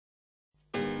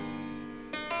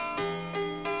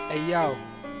Hey yo,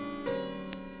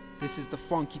 this is the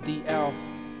Funky DL,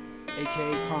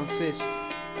 aka Consist,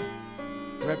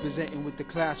 representing with the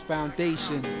Class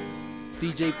Foundation,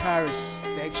 DJ Paris,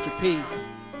 the Extra P,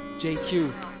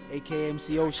 JQ, aka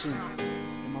MC Ocean,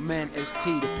 and my man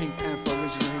ST, the Pink Panther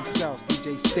original himself,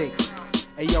 DJ Sticks.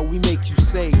 Hey yo, we make you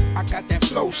say, I got that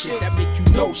flow shit, that make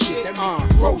you know shit, that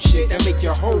make you grow shit, that make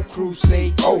your whole crew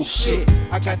say, oh shit.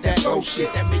 I got that flow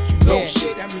shit, that make you know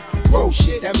shit, that make you grow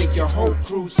shit, that make your whole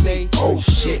crew say, oh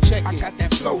shit. I got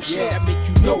that flow shit, that make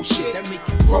you know shit, that make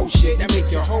you grow shit, that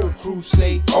make your whole crew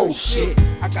say, oh shit.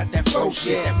 I got that flow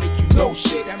shit, that make you know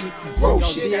shit, that make you grow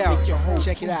shit, that make your whole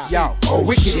crew say, yo,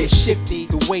 wicked and shifty,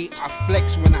 the way I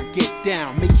flex when I get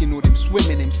down, making all them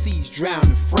swimming MCs drown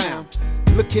and frown.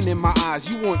 Looking in my eyes,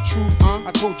 you want truth, huh?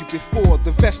 I told you before,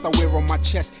 the vest I wear on my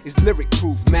chest is lyric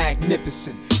proof,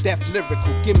 magnificent, deaf lyrical,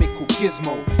 gimmickal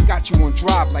gizmo. Got you on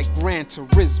drive like Gran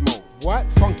Turismo. What?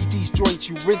 Funky these joints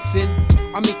you rinsing?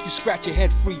 I make you scratch your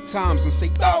head 3 times and say,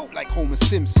 oh, like Homer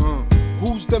Simpson.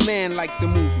 Who's the man like the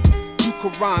movie? You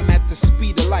could rhyme at the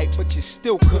speed of light, but you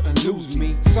still couldn't lose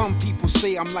me. Some people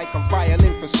say I'm like a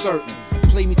violin for certain.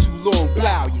 Play me too long,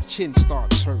 blow, your chin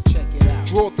starts hurt. Check it out.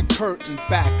 Draw the curtain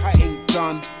back, I ain't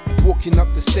done. Walking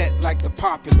up the set like the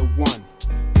popular one.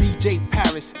 DJ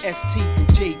Paris, ST and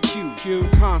JQ.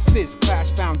 Consist, Class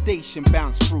Foundation,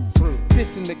 bounce through.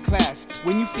 This in the class,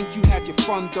 when you think you had your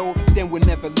fun though, then we'll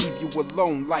never leave you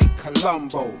alone like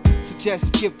Columbo. So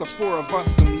just give the 4 of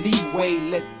us some leeway,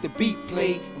 let the beat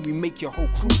play, and we make your whole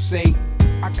crew say,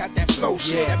 I got that flow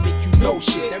shit, that make you know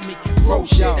shit, that make you grow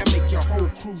shit, that make your whole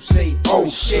crew say, oh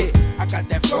shit. I got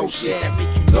that flow shit, that make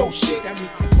you know shit, that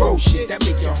make you grow shit, that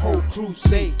make your whole crew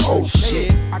say, oh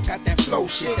shit. I got that flow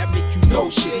shit, that make you know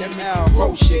shit, that make you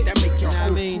grow shit, that make your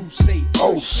whole crew say,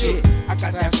 oh shit. I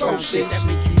got that flow shit, that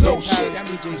make you know shit, that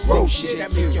make you grow shit,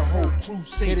 that make your whole crew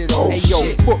say, oh shit. Hey yo,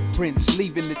 footprints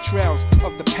leaving the trails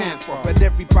of the Panther, but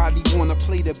everybody wanna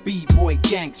play the B-boy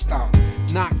gangsta.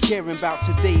 Not caring about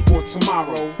today or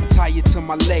tomorrow. Tie you to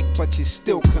my leg, but you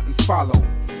still couldn't follow.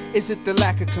 Is it the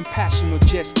lack of compassion or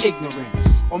just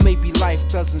ignorance? Or maybe life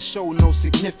doesn't show no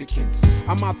significance?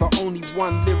 Am I the only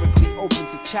one lyrically open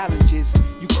to challenges?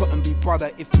 You couldn't be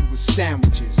brother if you were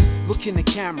sandwiches. Look in the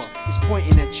camera, it's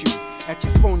pointing at you, at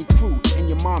your phony crew, and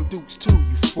your mom dukes too,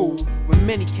 you fool. When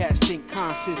many cats think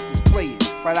Consist is playing,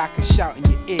 but I can shout in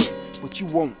your ear, but you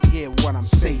won't hear what I'm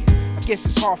saying. I guess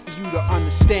it's hard for you to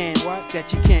understand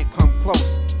that you can't come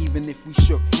close, even if we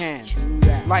shook hands.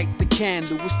 Like the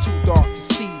candle, it's too dark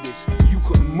to see this. You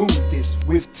couldn't move this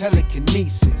with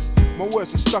telekinesis. My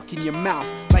words are stuck in your mouth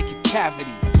like a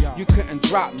cavity. You couldn't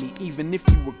drop me, even if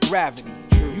you were gravity.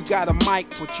 You got a mic,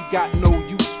 but you got no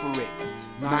use for it.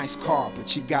 Nice car,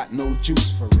 but you got no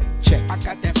juice for it. Check. I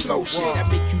got that flow shit, that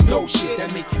make you know shit,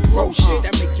 that make you grow shit,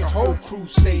 that make your whole crew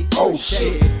say, oh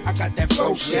shit. I got that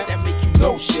flow shit, that make you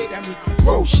know shit, that make you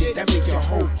grow shit, that make your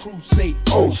whole crew say,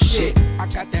 oh shit. I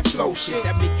got that flow shit,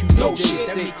 that make you know shit,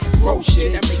 that make you grow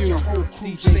shit, that make your whole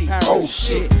crew say, oh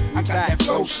shit. I got that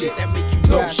flow shit, that make you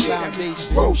know shit, that make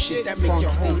you grow shit, that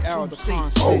make your whole crew say,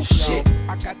 oh shit.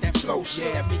 I got that flow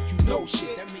shit, that make you know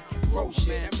shit, that make you grow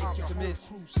shit, that make your whole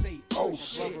crew say, oh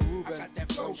shit. I got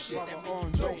that flow shit, that make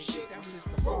you know shit, that make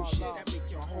you grow shit, that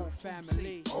make your whole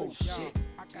family, oh shit.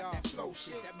 I got that flow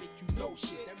shit, that make you know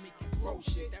shit, that make you grow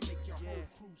shit, that make your whole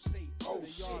crew say, oh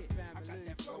shit. I got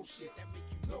that flow shit, that make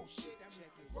you know shit, that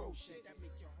make you grow shit, that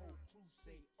make your whole crew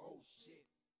say, oh shit.